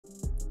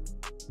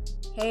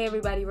Hey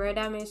everybody, Red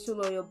Diamond Too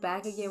Loyal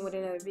back again with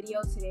another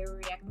video. Today we're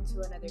reacting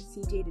to another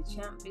CJ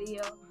Dachamp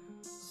video.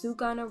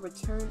 SUKUNA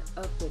Return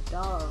of the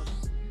Dog.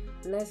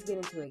 Let's get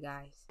into it,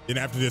 guys. Then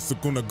after this,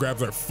 SUKUNA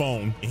grabs her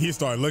phone and he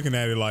started looking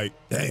at it like,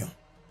 damn,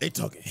 they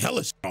talking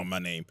hella shit on my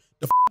name.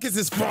 The f is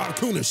this fraud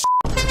Kuna shit?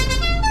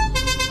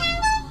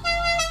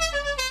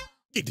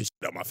 Get this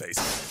shit out my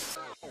face.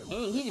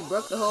 Dang, he just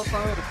broke the whole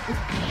phone.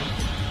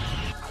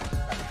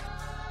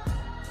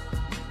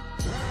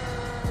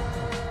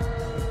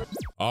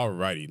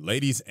 Alrighty,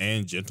 ladies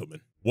and gentlemen,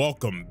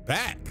 welcome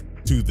back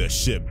to the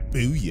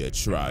Shibuya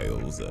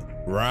trials,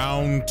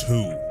 round 2.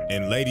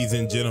 And ladies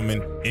and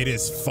gentlemen, it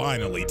is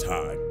finally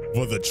time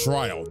for the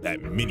trial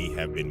that many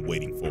have been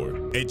waiting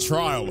for. A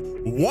trial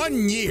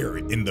 1 year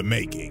in the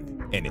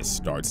making, and it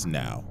starts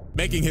now.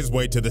 Making his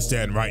way to the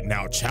stand right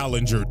now,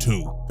 Challenger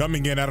 2,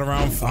 coming in at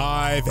around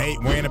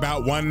 5'8", weighing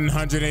about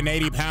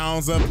 180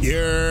 pounds of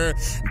pure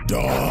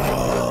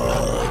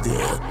dog.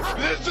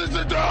 This is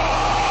the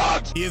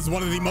dog! He is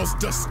one of the most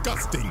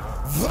disgusting,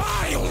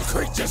 vile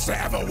creatures to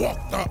ever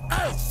walk the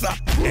earth,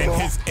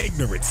 and his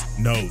ignorance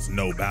knows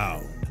no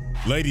bound.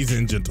 Ladies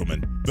and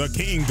gentlemen, the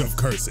king of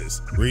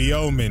curses,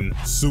 Ryomen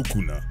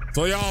Sukuna.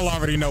 So y'all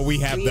already know we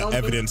have the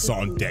evidence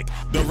on deck.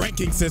 The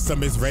ranking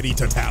system is ready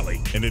to tally,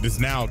 and it is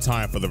now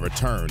time for the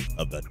return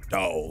of the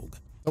dog.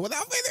 So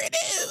without further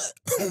ado,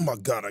 oh my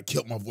god, I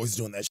killed my voice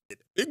doing that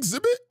shit.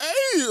 Exhibit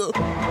A!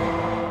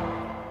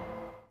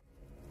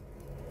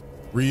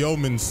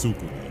 Ryomen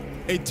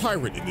Sukuna, a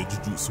tyrant in the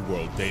Jujutsu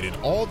world dated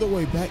all the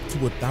way back to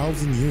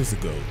 1,000 years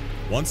ago.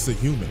 Once a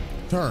human,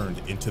 turned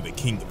into the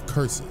king of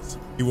curses.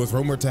 He was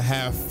rumored to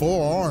have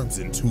 4 arms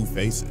and 2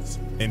 faces,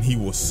 and he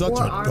was such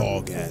a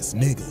dog-ass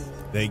nigga.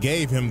 They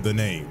gave him the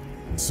name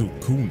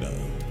Sukuna,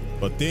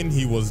 but then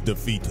he was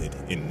defeated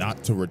and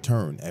not to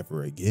return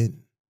ever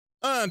again.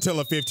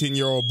 Until a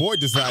 15-year-old boy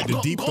decided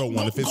to deep throat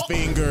one of his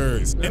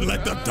fingers and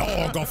let the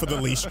dog off of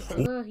the leash.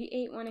 Oh, he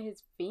ate one of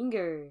his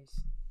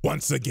fingers.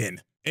 Once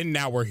again, and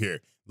now we're here.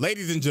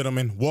 Ladies and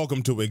gentlemen,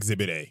 welcome to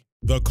Exhibit A.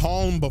 The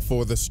calm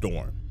before the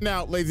storm.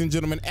 Now, ladies and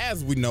gentlemen,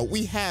 as we know,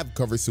 we have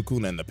covered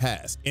Sukuna in the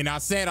past, and I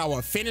said I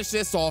would finish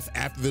this off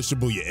after the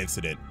Shibuya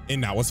incident,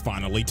 and now it's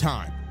finally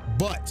time.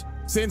 But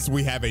since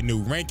we have a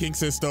new ranking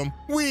system,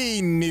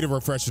 we need a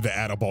refresher to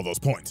add up all those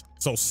points.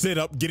 So sit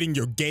up, get in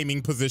your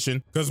gaming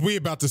position, because we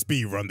about to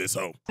speed run this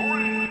hoe.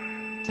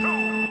 3, 2,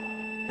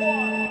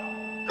 1.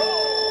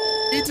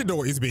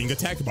 Itadori is being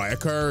attacked by a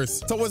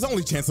curse, so his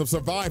only chance of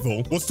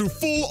survival was to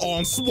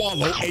full-on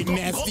swallow a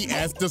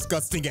nasty-ass,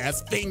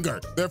 disgusting-ass finger,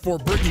 therefore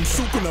bringing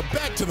Sukuna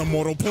back to the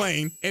mortal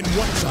plane and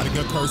one-shotting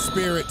a cursed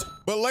spirit.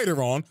 But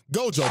later on,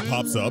 Gojo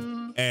pops up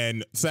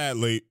and,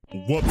 sadly,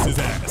 whoops his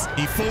ass.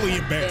 He fully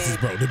embarrasses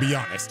bro, to be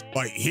honest.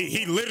 Like,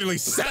 he literally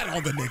sat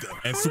on the nigga,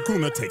 and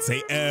Sukuna takes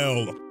a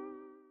L.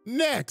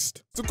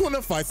 Next,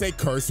 Sukuna fights a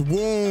cursed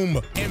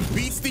womb and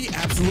beats the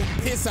absolute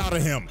piss out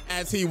of him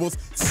as he was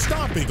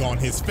stomping on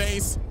his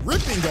face,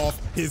 ripping off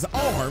his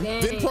arm,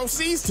 then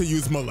proceeds to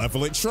use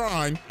Malevolent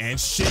Shrine and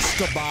shish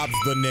kebabs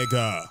the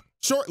nigga.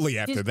 Shortly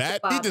after that,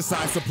 he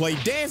decides to play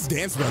Dance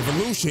Dance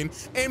Revolution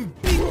and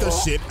beat the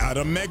shit out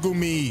of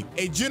Megumi.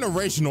 A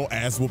generational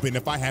ass whooping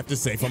if I have to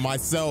say for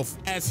myself,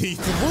 as he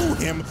threw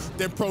him,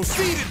 then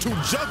proceeded to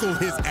juggle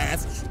his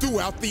ass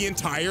throughout the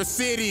entire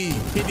city,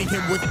 hitting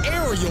him with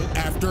aerial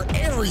after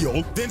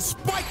aerial, then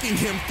spiking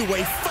him through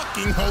a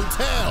fucking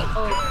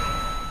hotel.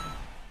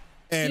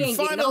 And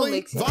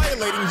finally,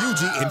 violating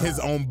Yuji in his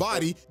own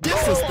body,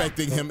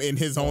 disrespecting him in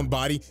his own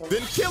body,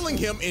 then killing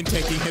him and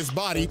taking his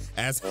body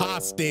as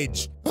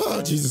hostage.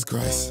 Oh, Jesus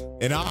Christ.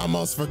 And I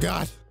almost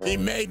forgot, he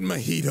made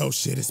Mahito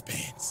shit his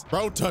pants.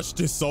 Bro touched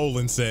his soul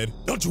and said,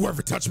 "Don't you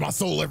ever touch my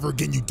soul ever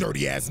again, you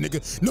dirty ass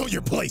nigga. Know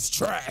your place,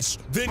 trash."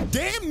 Then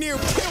damn near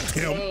killed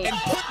him and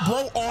put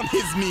bro on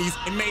his knees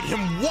and made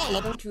him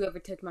wallop. Don't you ever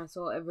touch my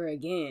soul ever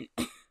again.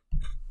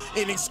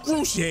 In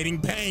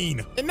excruciating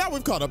pain. And now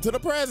we've caught up to the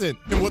present.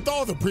 And with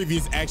all the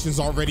previous actions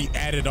already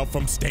added up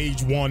from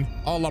stage 1,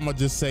 all I'ma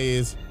just say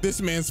is, this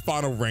man's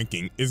final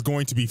ranking is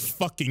going to be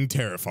fucking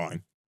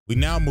terrifying. We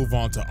now move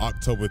on to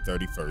October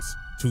 31st,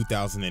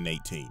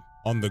 2018,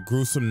 on the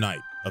gruesome night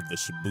of the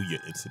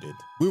Shibuya incident.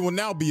 We will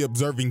now be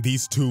observing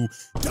these 2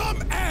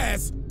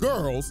 dumb-ass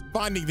girls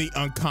finding the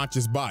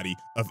unconscious body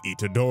of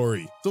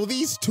Itadori. So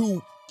these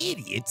 2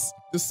 idiots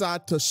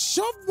decide to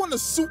shove one of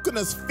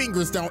Sukuna's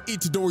fingers down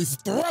Itadori's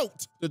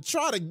throat to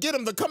try to get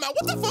him to come out.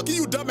 What the fuck are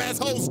you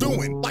dumbass hoes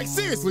doing? Like,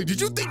 seriously,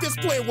 did you think this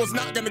plan was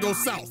not gonna go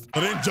south?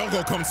 But then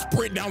Jogo comes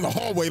sprinting down the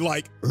hallway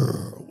like,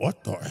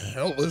 what the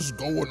hell is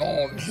going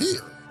on here?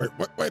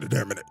 Wait a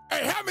damn minute.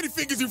 Hey, how many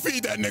fingers you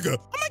feed that nigga?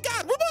 Oh my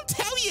god, we won't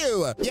tell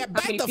you. Yeah,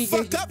 back the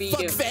fuck up,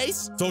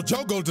 fuckface. So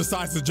Jogo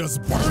decides to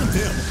just burn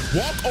them,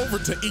 walk over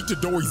to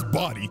Itadori's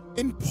body,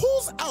 and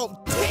pulls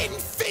out 10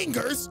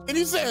 fingers, and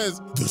he says,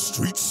 "The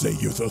streets say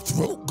you're the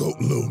throat goat,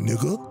 little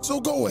nigga,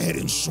 so go ahead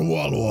and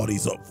swallow all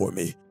these up for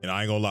me." And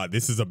I ain't gonna lie,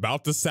 this is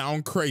about to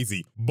sound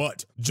crazy,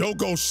 but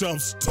Jogo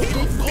shoves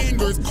 10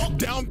 fingers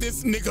down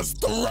this nigga's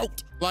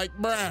throat. Like,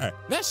 bruh,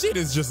 that shit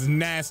is just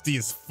nasty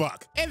as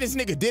fuck. And this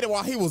nigga did it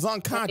while he was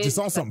unconscious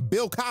on some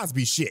Bill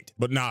Cosby shit.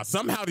 But nah,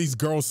 somehow these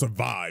girls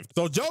survived.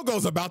 So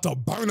Jogo's about to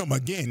burn them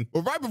again.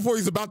 But right before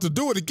he's about to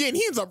do it again,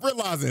 he ends up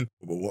realizing,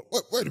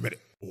 wait a minute.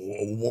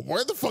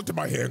 Where the fuck did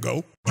my hand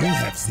go? You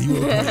have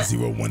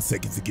 0.01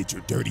 seconds to get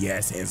your dirty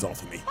ass hands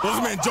off of me.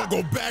 This man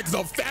Jogo backs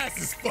up fast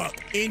as fuck.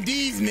 And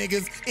these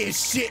niggas is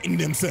shitting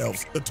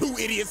themselves. The two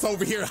idiots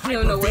over here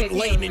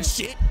hyperventilating and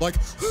shit. Like,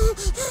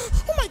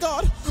 oh my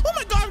god,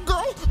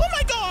 girl, oh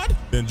my god.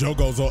 Then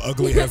Jogo's all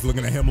ugly ass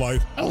looking at him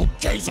like, oh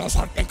Jesus,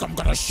 I think I'm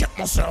gonna shit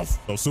myself.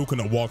 So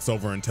Sukuna walks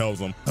over and tells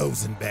him,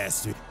 Hosen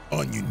bastard,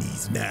 on your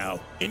knees now.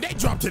 And they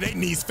drop to their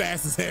knees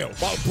fast as hell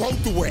while bro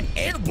threw an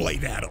air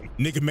blade at him.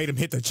 Nigga made him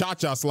hit the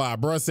cha-cha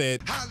slide. Bro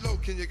said, how low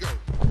can you go?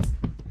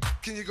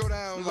 Can you go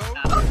down low?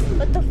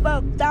 What the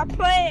fuck? Stop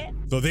playing.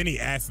 So then he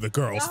asked the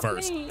girls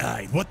first,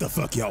 alright, what the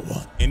fuck y'all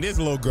want? And this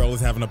little girl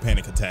is having a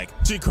panic attack.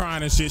 She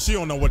crying and shit, she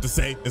don't know what to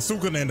say. And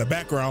Sukuna in the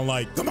background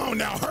like, come on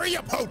now, hurry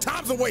up, ho,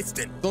 time's a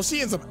wasting. So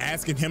she ends up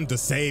asking him to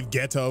save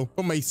Geto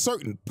from a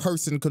certain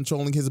person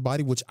controlling his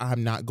body, which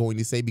I'm not going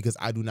to say because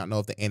I do not know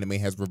if the anime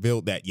has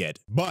revealed that yet.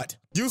 But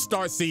you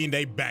start seeing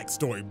their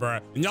backstory,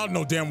 bruh. And y'all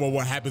know damn well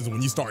what happens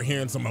when you start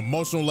hearing some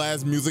emotional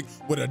ass music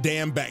with a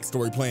damn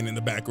backstory playing in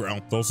the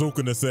background. So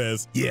Sukuna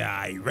says,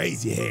 yeah,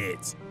 raise your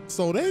heads.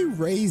 So they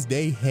raise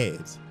their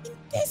heads. And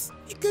this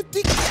nigga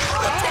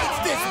decapitates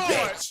this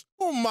bitch.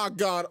 Oh my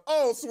God.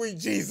 Oh, sweet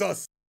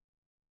Jesus.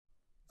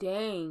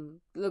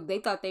 Dang. Look, they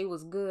thought they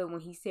was good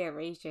when he said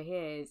raise your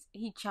heads.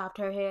 He chopped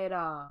her head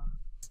off.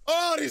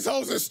 Oh, these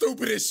hoes are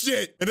stupid as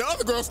shit. And the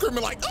other girl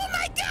screaming like, oh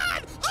my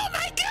God. Oh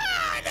my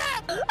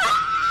God.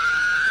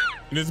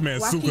 And this man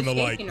Sukuna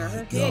like,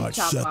 God,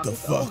 shut the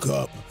fuck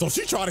up. So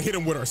she tried to hit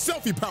him with her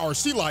selfie power.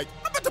 She like,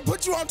 I'm about to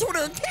put you on Twitter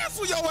and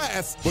cancel your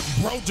ass. But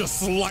bro just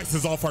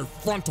slices off her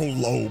frontal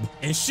lobe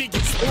and she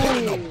gets put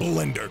in a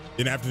blender.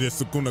 Then after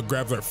this, Sukuna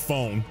grabs her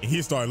phone and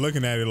he started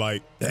looking at it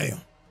like,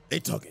 damn, they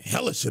talking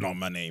hella shit on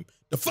my name.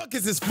 The fuck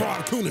is this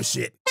fraud Kuna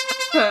shit?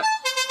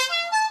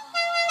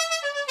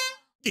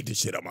 Get this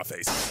shit out my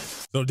face.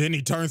 So then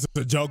he turns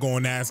to Jogo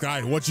and asks, all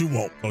right, what you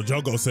want? So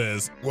Jogo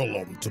says,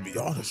 well, to be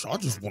honest, I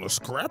just want to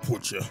scrap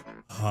with you.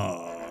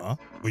 Huh?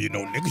 Well, you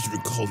know, niggas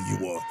been calling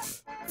you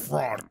a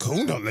fraud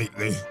Kuna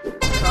lately.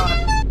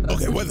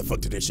 Okay, where the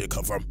fuck did this shit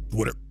come from?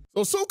 Twitter.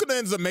 So Sukuna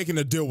ends up making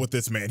a deal with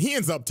this man. He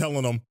ends up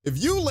telling him,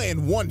 if you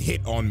land one hit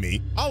on me,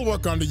 I'll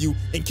work under you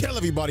and kill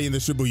everybody in the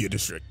Shibuya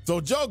district.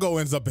 So Jogo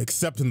ends up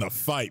accepting the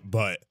fight,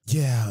 but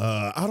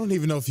yeah, I don't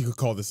even know if you could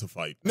call this a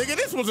fight. Nigga,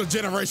 this was a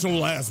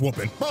generational ass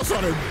whooping. Bro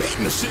started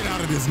beating the shit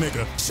out of this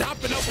nigga,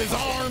 chopping up his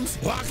arms,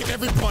 blocking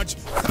every punch,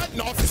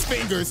 cutting off his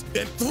fingers,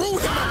 then threw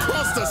him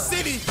across the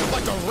city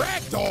like a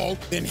rag doll,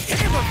 then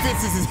hammer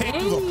fists his head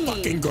through the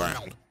fucking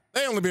ground.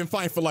 They only been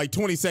fighting for like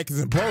 20 seconds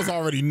and bro's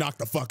already knocked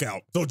the fuck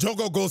out. So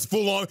Jogo goes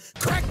full on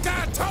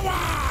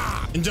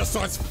Krakatoa and just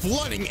starts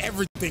flooding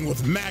everything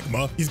with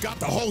magma. He's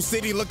got the whole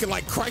city looking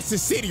like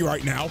Crisis City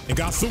right now and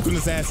got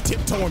Sukuna's ass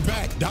tiptoeing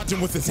back,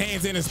 dodging with his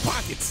hands in his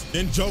pockets.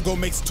 Then Jogo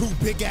makes two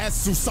big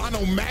ass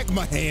Susanoo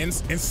magma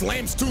hands and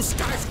slams two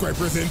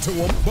skyscrapers into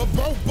him. But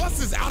bro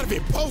busts out of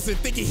it posing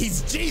thinking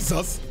he's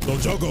Jesus. So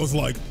Jogo's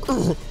like,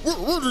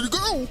 where did he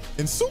go?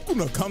 And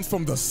Sukuna comes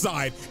from the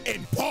side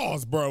and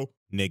pause, bro.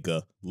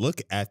 Nigga,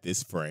 look at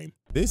this frame.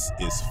 This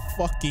is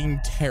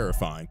fucking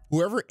terrifying.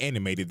 Whoever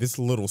animated this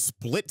little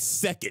split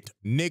second,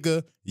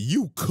 nigga,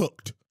 you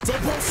cooked. So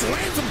bro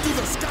slams him through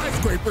the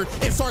skyscraper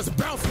and starts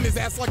bouncing his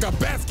ass like a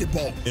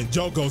basketball. And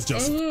Jogo's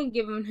just... And he ain't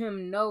giving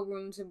him no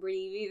room to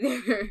breathe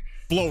either.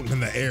 Floating in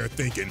the air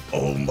thinking,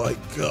 oh my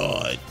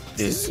God,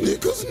 this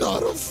nigga's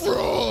not a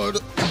fraud.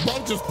 And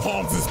bro just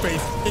palms his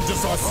face and just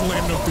starts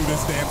slamming him through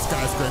this damn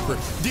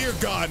skyscraper. Dear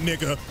God,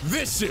 nigga,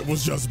 this shit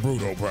was just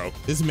brutal, bro.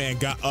 This man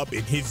got up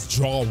and his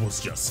jaw was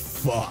just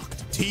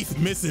fucked. Teeth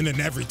missing and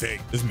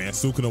everything. This man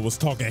Sukuna was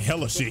talking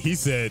hella shit. He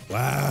said,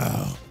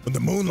 wow, when the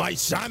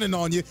moonlight's shining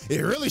on you,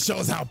 it really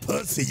shows how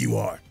pussy you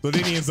are. So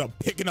then he ends up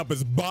picking up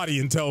his body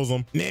and tells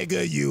him,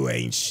 nigga, you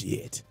ain't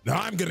shit. Now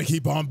I'm gonna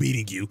keep on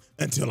beating you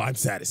until I'm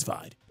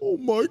satisfied. Oh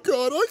my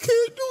God, I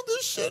can't do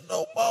this shit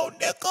no more,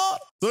 nigga.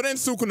 So then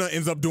Sukuna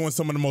ends up doing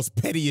some of the most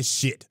pettiest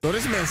shit. So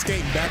this man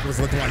skating backwards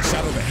looking like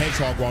Shadow the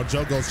Hedgehog while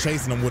Jogo's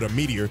chasing him with a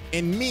meteor.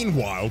 And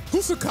meanwhile,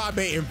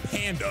 Kusakabe and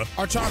Panda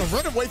are trying to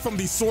run away from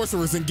these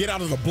sorcerers and get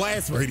out of the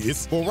blast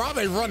radius. But while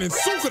they running,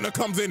 Sukuna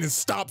comes in and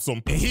stops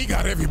them. And he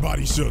got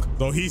everybody shook.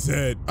 So he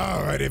said,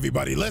 all right,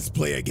 everybody, let's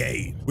play a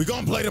game. We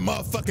gonna play the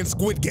motherfucking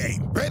Squid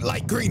Game. Red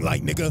light, green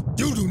light, nigga.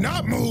 You do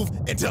not move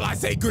until I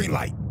say green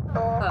light.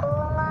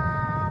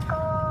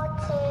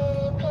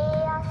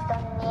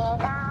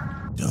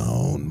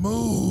 Don't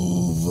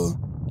move.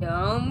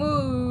 Don't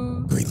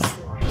move. Green light.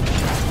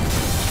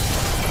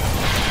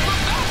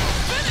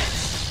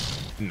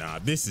 Nah,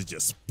 this is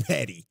just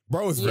petty.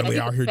 Bro is really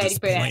out here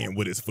just playing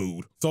with his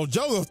food. So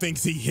Jogo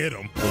thinks he hit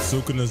him. But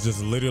Sukuna's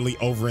just literally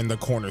over in the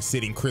corner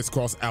sitting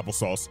crisscross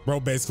applesauce. Bro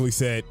basically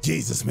said,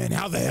 Jesus, man,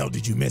 how the hell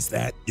did you miss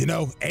that? You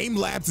know, aim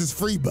labs is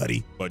free,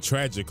 buddy. But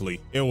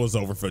tragically, it was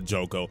over for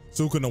Jogo.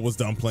 Sukuna was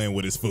done playing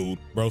with his food.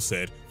 Bro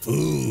said,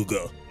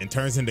 Fuga, and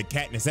turns into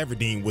Katniss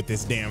Everdeen with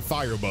this damn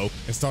firebow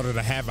and started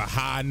to have a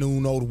high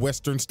noon old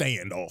Western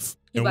standoff.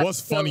 And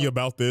what's funny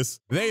about this,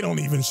 they don't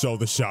even show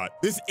the shot.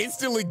 This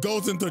instantly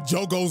goes into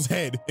Jogo's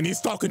head and he's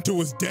talking to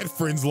his dead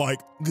friends like,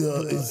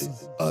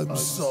 guys, I'm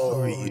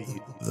sorry.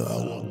 The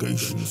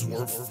allegations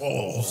were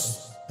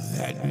false.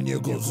 That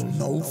nigga's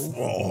no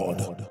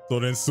fraud. So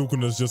then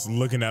Sukuna's just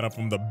looking at him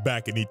from the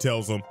back and he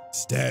tells him,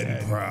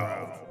 stand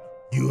proud.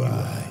 You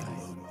alright,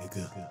 little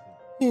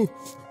nigga.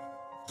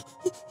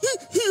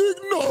 He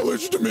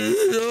acknowledged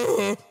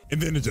me. And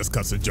then it just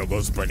cuts to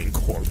Jogo's spreading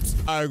corpse.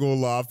 I ain't gonna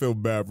lie, I feel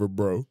bad for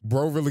bro.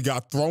 Bro really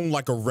got thrown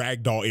like a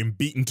rag doll and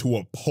beaten to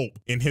a pulp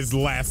in his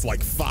last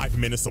like 5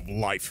 minutes of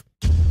life.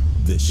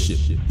 The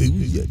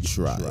Shibuya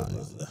trial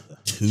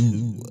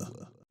 2.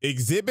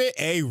 Exhibit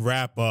A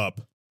wrap up.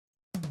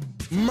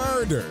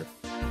 Murder.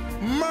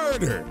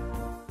 Murder.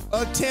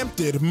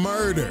 Attempted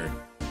murder.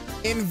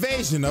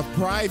 Invasion of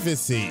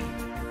privacy.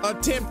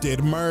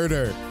 Attempted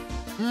murder.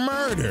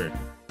 Murder.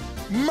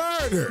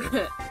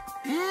 Murder.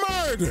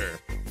 Murder.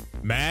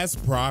 Mass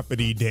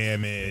property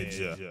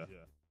damage.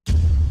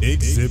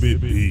 Exhibit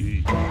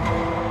B.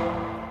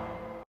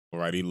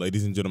 Alrighty,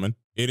 ladies and gentlemen,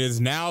 it is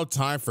now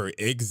time for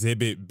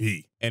Exhibit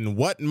B. And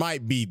what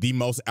might be the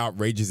most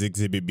outrageous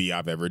Exhibit B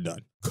I've ever done.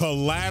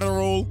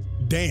 Collateral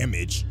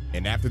damage.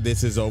 And after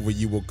this is over,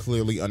 you will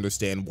clearly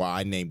understand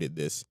why I named it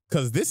this.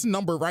 Because this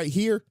number right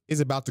here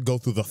is about to go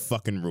through the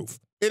fucking roof.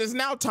 It is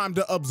now time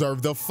to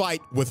observe the fight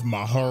with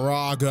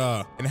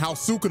Mahoraga and how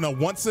Sukuna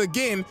once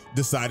again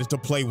decided to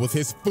play with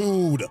his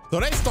food. So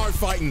they start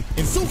fighting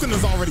and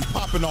Sukuna's already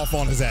popping off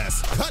on his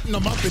ass, cutting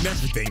him up and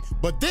everything,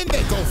 but then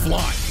they go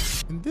flying.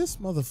 And this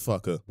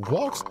motherfucker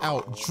walks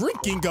out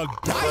drinking a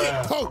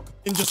Diet Coke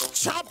and just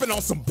chomping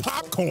on some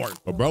popcorn.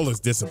 But bro is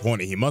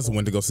disappointed. He must have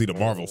went to go see the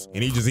Marvels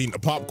and he just eating the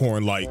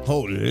popcorn like,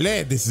 holy,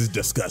 this is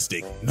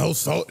disgusting. No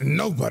salt and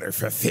no butter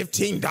for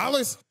 $15?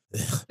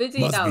 $15.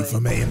 Must be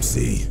from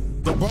AMC.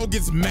 The bro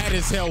gets mad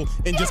as hell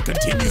and just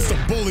continues to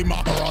bully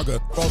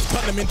Mahoraga. Bro's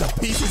cutting him into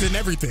pieces and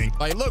everything.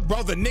 Like, look,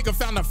 bro, the nigga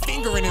found a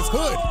finger in his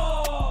hood.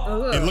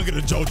 And look at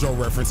the JoJo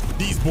reference.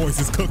 These boys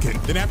is cooking.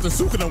 Then after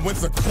Sukuna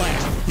wins the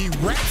clash, he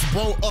wraps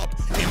bro up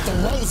and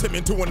throws him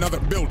into another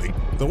building.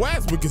 So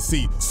as we can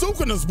see,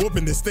 Sukuna's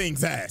whooping this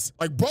thing's ass.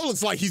 Like, bro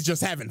looks like he's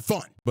just having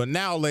fun. But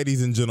now,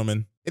 ladies and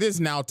gentlemen, it is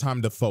now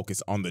time to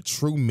focus on the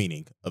true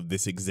meaning of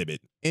this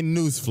exhibit. In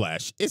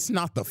newsflash, it's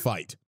not the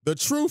fight. The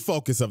true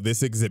focus of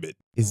this exhibit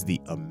is the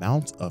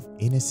amount of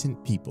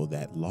innocent people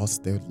that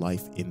lost their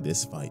life in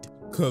this fight.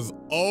 Cause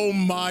oh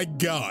my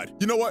God.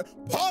 You know what?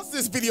 Pause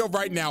this video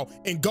right now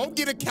and go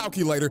get a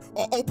calculator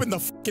or open the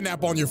fucking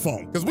app on your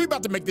phone. Cause we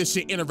about to make this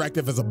shit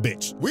interactive as a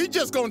bitch. We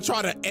just gonna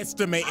try to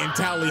estimate and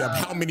tally up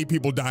how many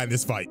people die in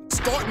this fight.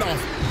 Starting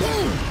off,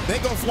 boom, they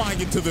go flying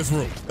into this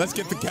room. Let's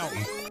get the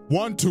counting.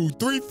 1, 2,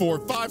 3, 4,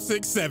 5,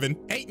 6, 7,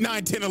 8,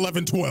 9, 10,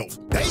 11,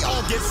 12. They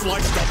all get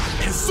sliced up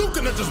and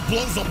Sukuna just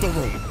blows up the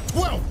room.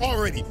 12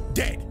 already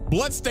dead.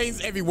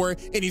 Bloodstains everywhere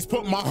and he's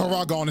putting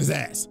Mahoraga on his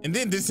ass. And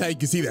then this is how you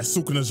can see that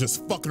Sukuna's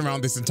just fucking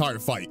around this entire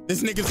fight.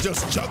 This nigga's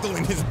just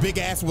juggling his big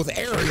ass with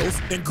aerials,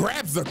 then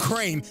grabs the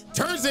crane,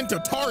 turns into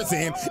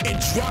Tarzan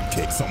and drop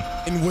kicks him.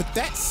 And with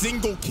that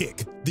single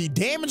kick, the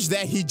damage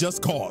that he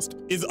just caused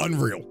is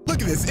unreal.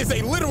 Look at this, it's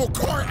a literal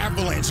car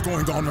avalanche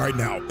going on right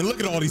now. And look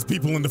at all these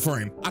people in the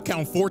frame. I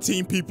count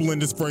 14 people in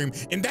this frame,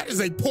 and that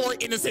is a poor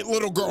innocent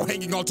little girl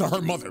hanging on to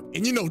her mother.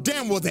 And you know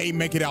damn well they ain't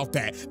make it out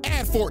that.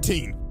 Add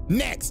 14.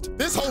 Next,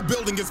 this whole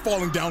building is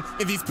falling down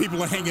and these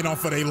people are hanging on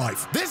for their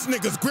life. This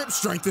nigga's grip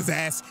strength is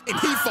ass and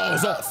he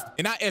falls off.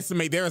 And I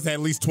estimate there is at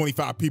least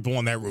 25 people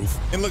on that roof.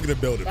 And look at the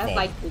building fall.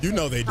 Like you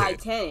know they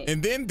did.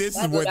 And then this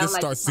is where this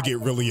starts to get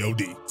really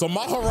OD. So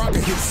Mahoraga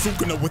hits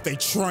Sukuna with a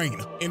train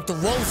and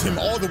throws him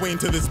all the way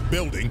into this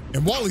building.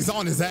 And while he's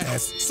on his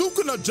ass,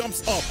 Sukuna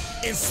jumps up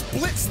and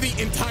splits the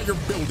entire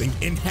building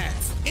in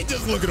half. And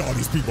just look at all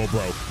these people,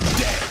 bro.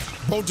 Dead.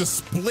 Bro just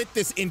split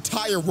this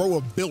entire row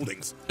of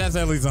buildings. That's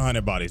at least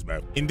 100 bodies,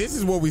 bro. And this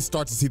is where we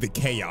start to see the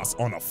chaos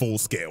on a full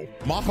scale.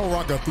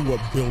 Mahoraga threw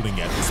a building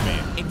at this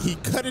man and he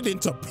cut it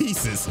into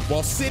pieces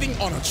while sitting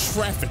on a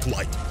traffic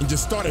light and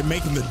just started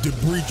making the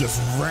debris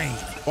just rain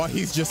while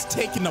he's just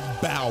taking a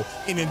bow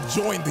and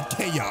enjoying the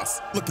chaos.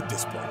 Look at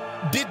this, bro.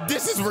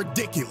 This is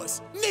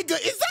ridiculous. Nigga,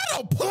 is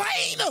that a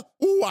plane?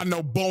 Ooh, I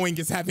know Boeing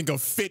is having a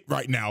fit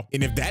right now.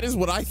 And if that is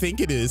what I think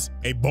it is,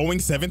 a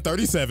Boeing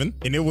 737,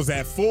 and it was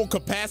at full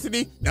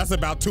capacity, that's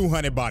about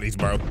 200 bodies,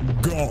 bro.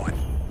 Gone.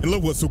 And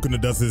look what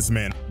Sukuna does to this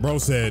man. Bro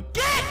said,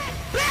 "Get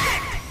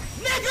back,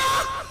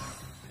 nigga!"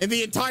 And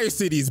the entire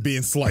city is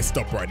being sliced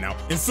up right now.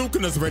 And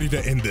Sukuna's ready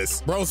to end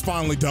this. Bro's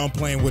finally done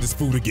playing with his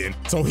food again.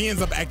 So he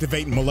ends up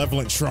activating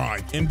Malevolent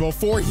Shrine. And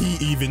before he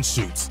even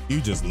shoots, you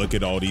just look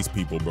at all these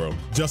people, bro.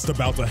 Just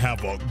about to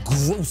have a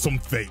gruesome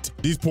fate.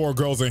 These poor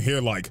girls in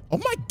here like, oh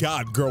my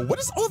God, girl, what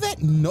is all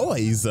that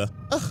noise?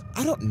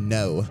 I don't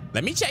know.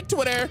 Let me check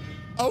Twitter.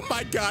 Oh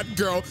my God,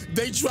 girl,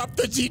 they dropped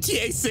the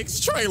GTA 6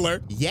 trailer.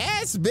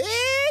 Yes,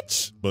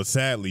 bitch. But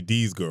sadly,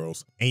 these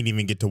girls ain't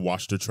even get to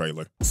watch the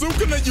trailer.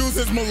 Sukuna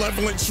uses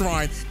Malevolent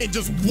Shrine and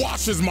just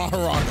washes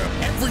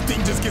Mahoraga.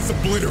 Everything just gets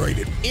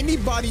obliterated.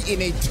 Anybody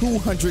in a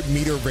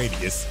 200-meter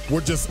radius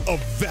were just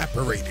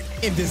evaporated.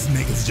 And this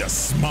nigga's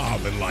just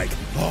smiling like,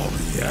 oh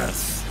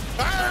yes.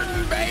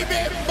 Burn,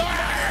 baby,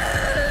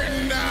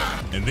 burn!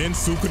 And then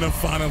Sukuna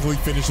finally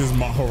finishes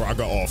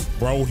Mahoraga off.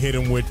 Bro hit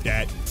him with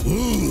that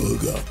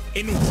Fuga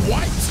and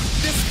wiped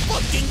this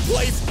fucking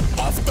place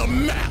off the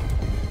map.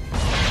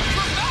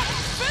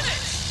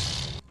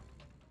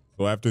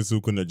 So after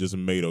Sukuna just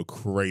made a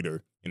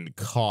crater and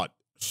caught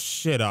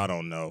shit, I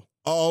don't know,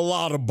 a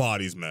lot of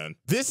bodies, man.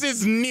 This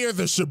is near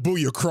the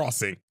Shibuya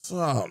crossing. So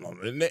I don't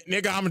know,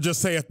 nigga, I'ma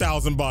just say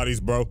 1,000 bodies,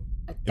 bro.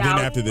 And then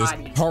after this,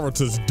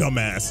 Haruto's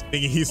dumbass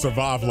thinking he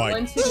survived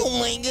like, oh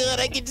my God,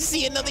 I get to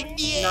see another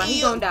day. No,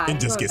 he gonna die.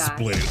 And just get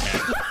split in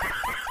half.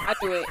 I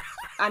knew it.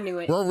 I knew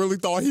it. Bro really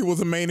thought he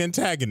was a main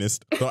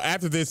antagonist. So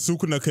after this,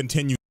 Sukuna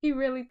continues. He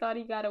really thought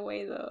he got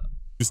away though.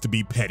 To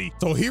be petty.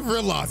 So he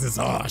realizes,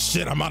 oh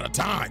shit, I'm out of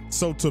time.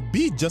 So to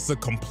be just a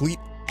complete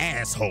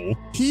asshole,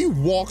 he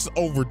walks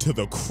over to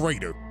the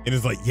crater and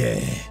is like,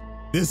 yeah,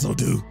 this'll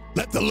do.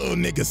 Let the little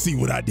nigga see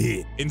what I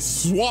did. And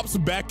swaps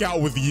back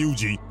out with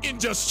Yuji and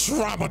just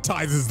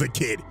traumatizes the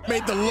kid.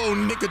 Made the little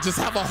nigga just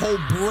have a whole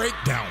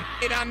breakdown.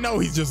 And I know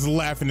he's just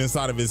laughing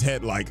inside of his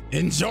head like,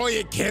 enjoy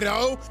it,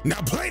 kiddo.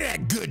 Now play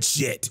that good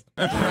shit.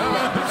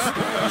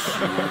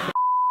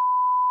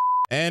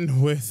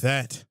 And with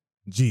that,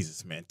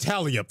 Jesus, man,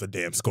 tally up the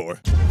damn score.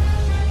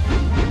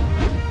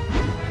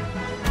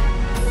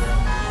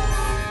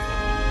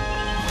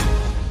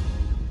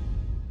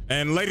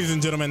 And ladies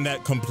and gentlemen,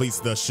 that completes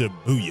the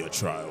Shibuya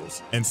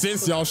trials. And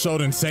since y'all showed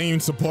insane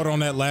support on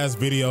that last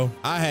video,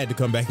 I had to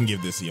come back and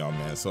give this to y'all,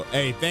 man. So,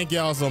 hey, thank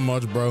y'all so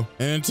much, bro.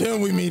 And until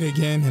we meet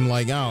again in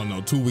like, I don't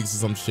know, 2 weeks or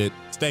some shit,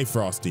 stay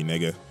frosty,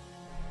 nigga.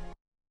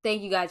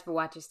 Thank you guys for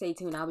watching. Stay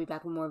tuned. I'll be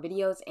back with more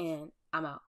videos and I'm out.